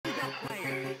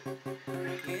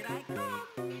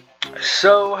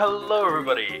So, hello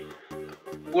everybody.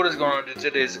 What is going on?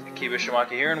 It is Kiba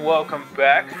Shimaki here, and welcome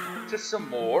back to some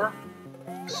more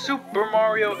Super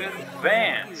Mario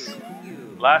Advance.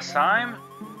 Last time,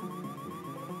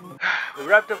 we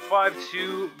wrapped up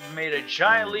 5-2, made a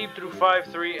giant leap through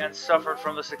 5-3, and suffered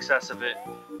from the success of it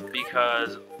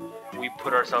because we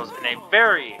put ourselves in a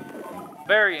very,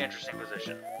 very interesting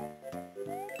position.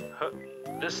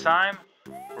 This time,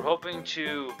 we're hoping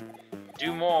to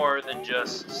do more than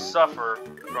just suffer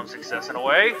from success in a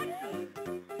way.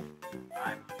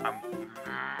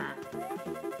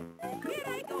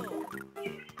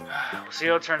 We'll see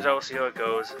how it turns out, we'll see how it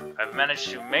goes. I've managed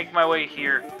to make my way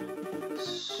here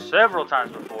several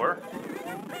times before.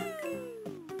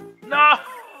 No!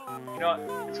 You know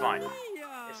what? It's fine.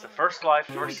 It's the first life,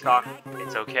 first stock.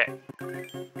 It's okay.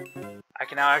 I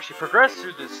can now actually progress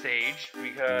through this stage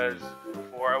because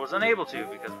before I was unable to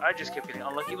because I just kept getting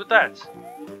unlucky with that.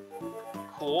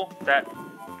 Cool. That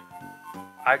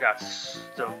I got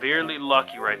severely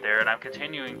lucky right there, and I'm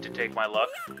continuing to take my luck.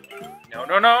 No,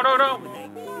 no, no, no, no!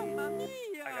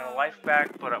 I got a life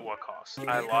back, but at what cost?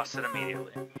 I lost it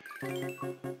immediately.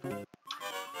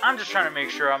 I'm just trying to make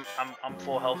sure I'm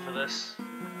full health for this.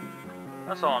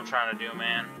 That's all I'm trying to do,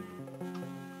 man.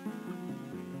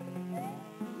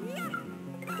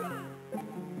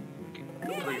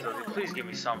 Please, Ozzy, please give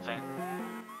me something.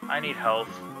 I need health.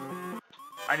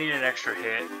 I need an extra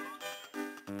hit.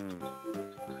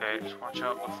 Okay, just watch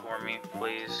out before me,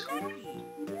 please.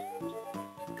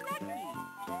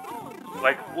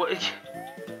 Like, what?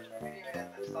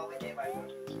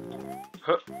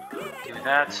 Huh. Give me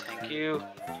that, thank you.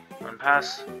 Run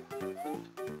past.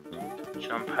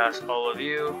 Jump past all of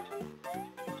you.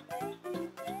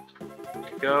 There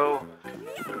you go.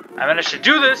 I managed to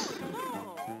do this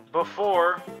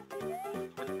before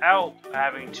without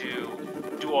having to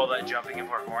do all that jumping and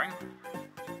parkouring.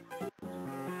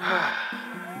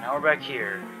 Now we're back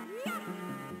here,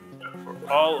 where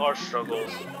all our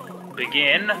struggles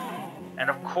begin, and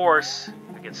of course,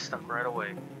 I get stuck right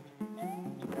away.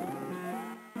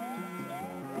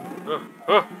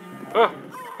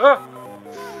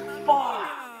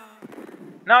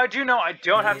 Now I do know I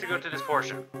don't have to go to this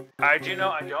portion. I do know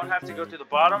I don't have to go to the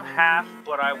bottom half,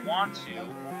 but I want to,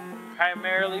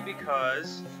 primarily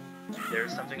because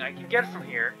there's something I can get from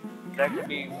here that could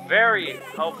be very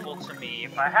helpful to me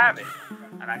if I have it.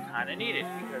 And I kind of need it,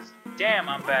 because damn,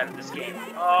 I'm bad at this game.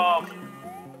 Oh.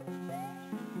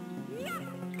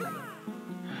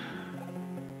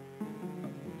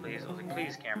 Please,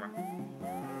 please, camera.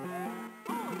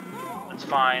 That's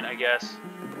fine, I guess.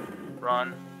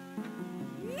 Run.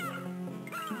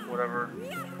 Whatever.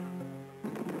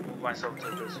 Move myself to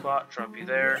a good spot, drop you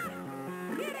there.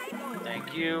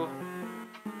 Thank you.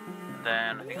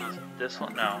 Then, I think it was this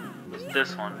one. No, it was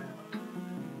this one.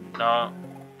 No.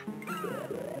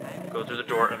 Go through the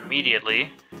door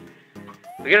immediately.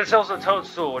 We get ourselves a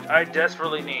toadstool, which I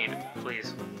desperately need.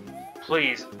 Please.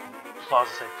 Please.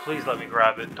 Plaza, please let me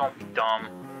grab it. Don't be dumb.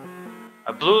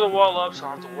 I blew the wall up, so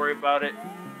I don't have to worry about it.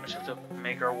 I just have to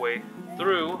make our way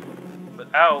through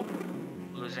without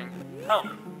losing health.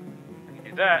 I can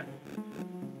do that.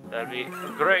 That'd be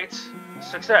a great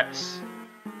success.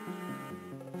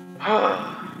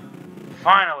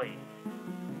 Finally.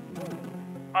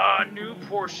 A new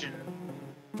portion.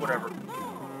 Whatever.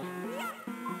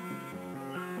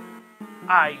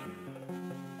 I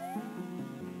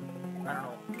don't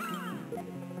know.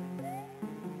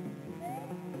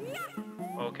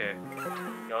 Okay.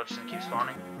 Y'all just gonna keep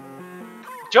spawning.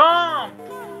 Jump!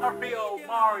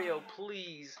 Mario,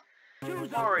 please.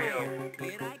 Mario.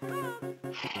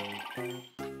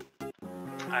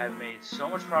 I have made so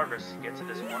much progress to get to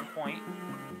this one point.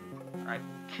 I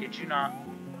kid you not,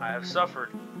 I have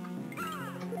suffered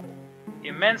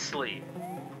immensely.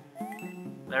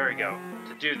 There we go,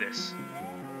 to do this.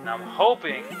 Now I'm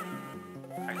hoping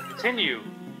I can continue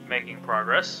making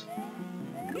progress.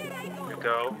 There we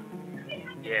go.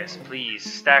 Yes, please,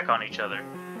 stack on each other.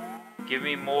 Give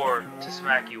me more to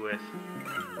smack you with.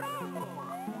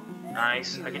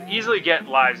 Nice. I can easily get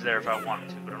lives there if I wanted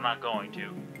to, but I'm not going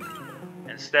to.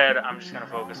 Instead, I'm just going to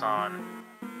focus on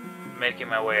making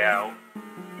my way out.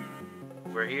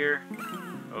 We're here.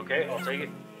 Okay, I'll take it.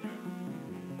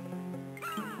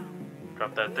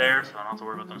 Drop that there, so I don't have to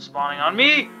worry about them spawning on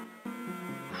me.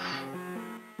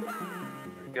 There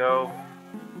we go.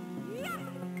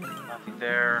 Nothing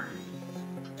there.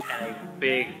 And a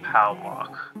big POW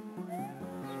block.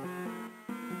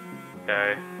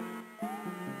 Okay.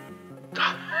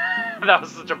 That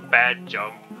was such a bad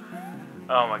jump.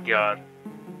 Oh my god.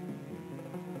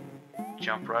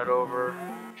 Jump right over.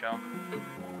 Jump.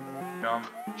 Jump.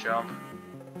 Jump.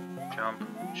 Jump.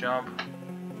 Jump.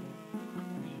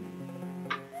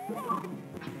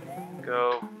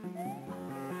 Go.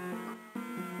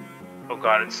 Oh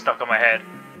god, it's stuck on my head.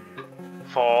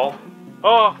 Fall.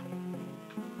 Oh!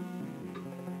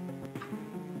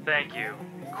 Thank you.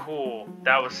 Cool.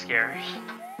 That was scary.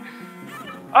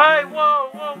 Hey, whoa,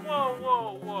 whoa, whoa,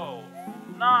 whoa, whoa.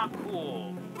 Not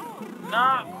cool.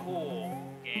 Not cool,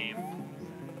 game.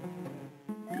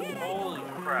 Holy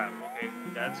crap. Okay,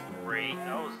 that's great.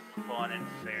 That was fun and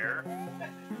fair.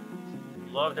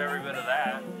 Loved every bit of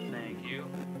that. Thank you.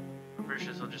 I'm pretty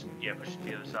sure this will just, yeah, push it to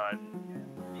the other side.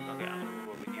 Okay, I'm gonna move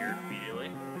over here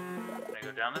immediately. Can I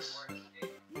go down this?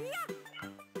 Okay.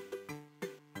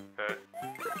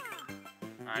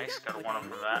 Nice, got a 1-up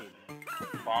from that.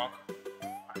 Bonk.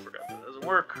 I forgot that doesn't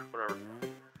work. Whatever.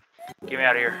 Get me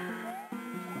out of here.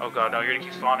 Oh god, no, you're gonna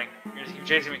keep spawning. You're gonna keep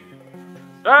chasing me.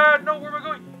 Ah, no, where am I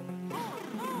going?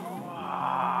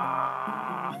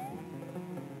 Ah.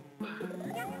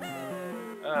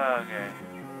 Okay.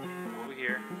 Over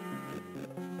here.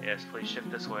 Yes, please shift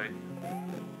this way.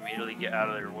 Immediately get out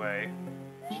of their way.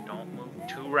 Just don't move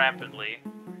too rapidly.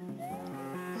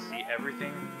 See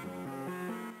everything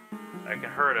that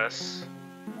can hurt us.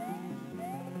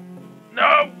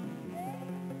 No!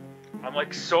 I'm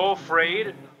like so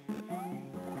afraid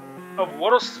of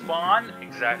what'll spawn.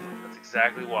 Exactly. That's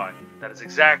exactly why. That is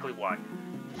exactly why.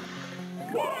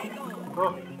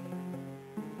 Oh.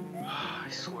 I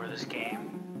swear this game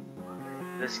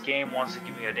wants to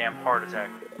give me a damn heart attack.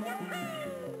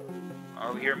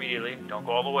 Over here immediately. Don't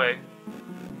go all the way.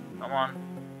 Come on.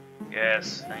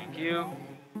 Yes, thank you.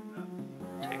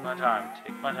 Take my time.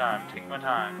 Take my time. Take my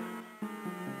time.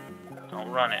 Don't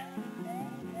run it.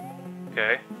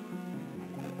 Okay.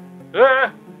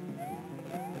 Ah!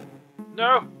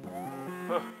 No!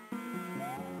 Oh.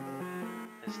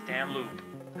 This damn loop.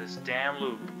 This damn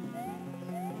loop.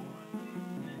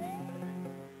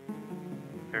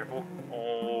 Careful.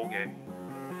 Okay.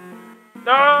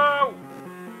 No!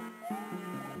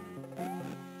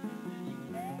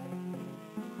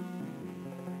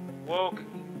 Whoa.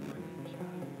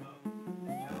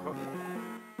 Oh.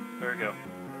 There we go.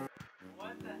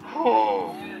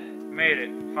 Oh, made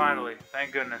it. Finally.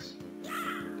 Thank goodness.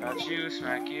 Got you.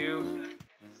 Smack you.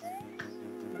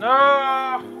 No!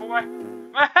 Oh,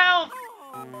 my health!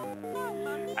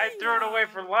 I threw it away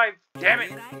for life. Damn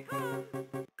it!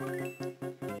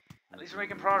 At least we're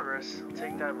making progress. I'll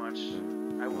take that much.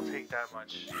 I will take that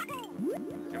much. I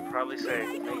can probably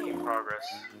say making progress.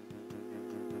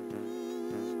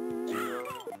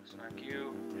 Smack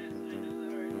you.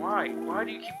 Why? Why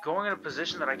do you keep going in a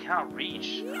position that I cannot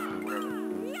reach? Whatever.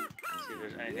 Let's see if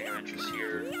there's anything of interest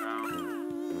here. No.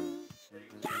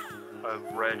 A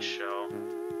red shell.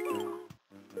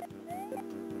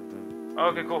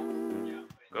 Okay, cool.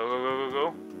 Go, go, go, go,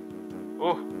 go.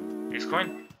 Oh, ace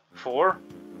coin. 4.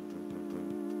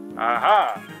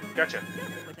 Aha! Gotcha.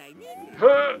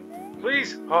 Huh,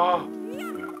 please! Oh!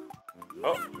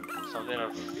 Oh, something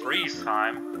of freeze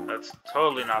time. That's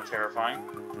totally not terrifying.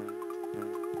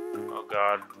 Oh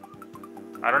god.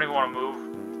 I don't even want to move.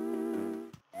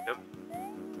 Yep.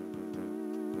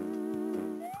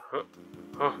 Huh,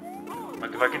 huh.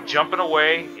 Like if I can jump in a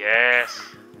way. Yes.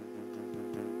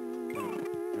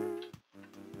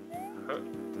 Huh.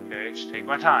 Okay, just take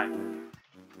my time.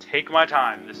 Take my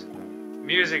time. This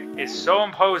music is so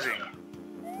imposing.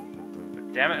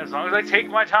 But damn it, as long as I take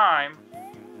my time,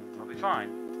 I'll be fine.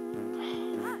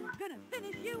 I'm gonna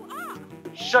finish you off.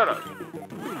 Shut up.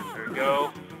 There we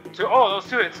go. Oh, those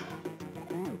 2 hits.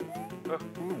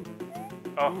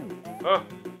 Oh. Oh.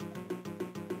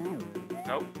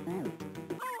 Nope.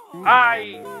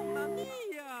 I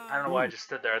don't know why I just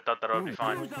stood there. I thought that would be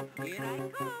fine.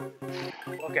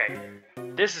 Okay.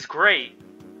 This is great.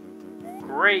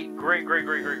 Great, great, great,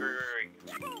 great, great, great, great.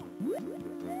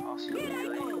 Awesome.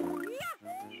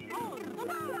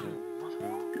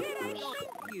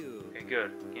 Okay,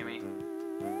 good. Gimme.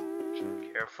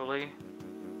 Carefully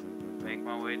make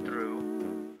my way through.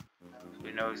 So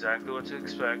we know exactly what to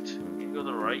expect. You can go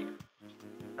to the right.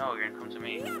 No, you're gonna come to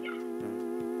me.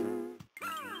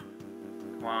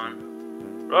 Come on.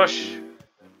 Rush!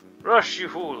 Rush, you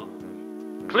fool!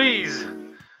 Please!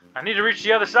 I need to reach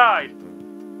the other side!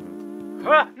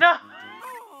 Huh? No!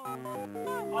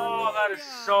 Oh, that is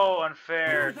so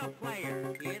unfair.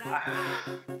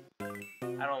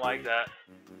 I don't like that.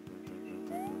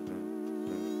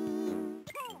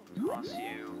 Toss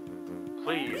you.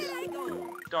 Please.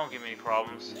 Don't give me any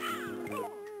problems.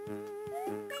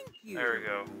 There we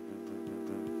go.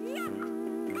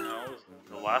 No, it was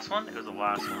the last one? It was the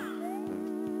last one.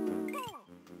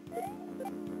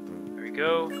 we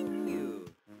go.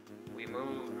 We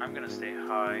move. I'm gonna stay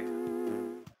high.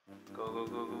 Go, go,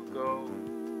 go, go, go.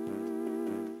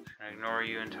 Just gonna ignore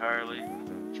you entirely.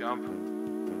 Jump.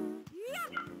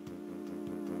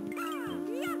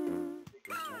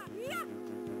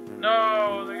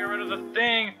 No, they got rid of the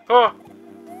thing. Oh.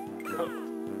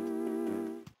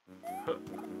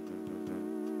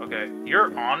 Okay,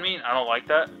 you're on me. I don't like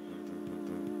that.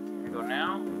 Here we go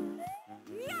now.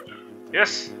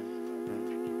 Yes.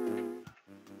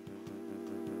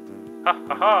 Ha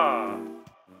ha ha.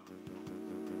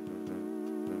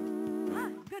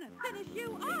 I'm gonna finish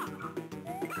you off.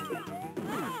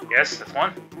 Yes, that's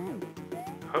one.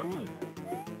 Huh.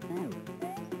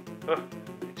 Huh.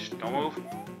 Just don't move.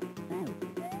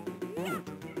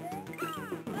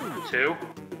 Two.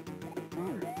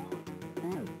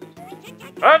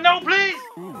 No, please!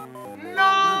 No!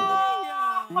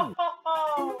 Oh,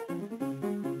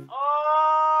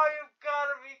 you've got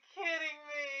to be kidding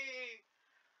me!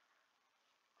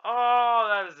 Oh,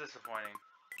 that is disappointing.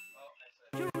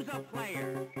 Choose a player.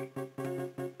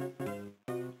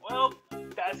 Well,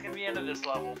 that's gonna be the end of this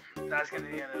level. That's gonna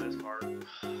be the end of this part. God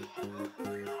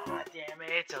damn it,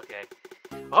 it's okay.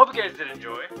 I hope you guys did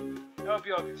enjoy. I hope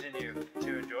you all continue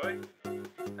to enjoy.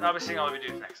 And I'll be seeing all of you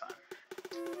dudes next time.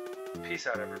 Peace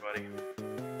out, everybody.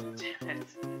 Damn it.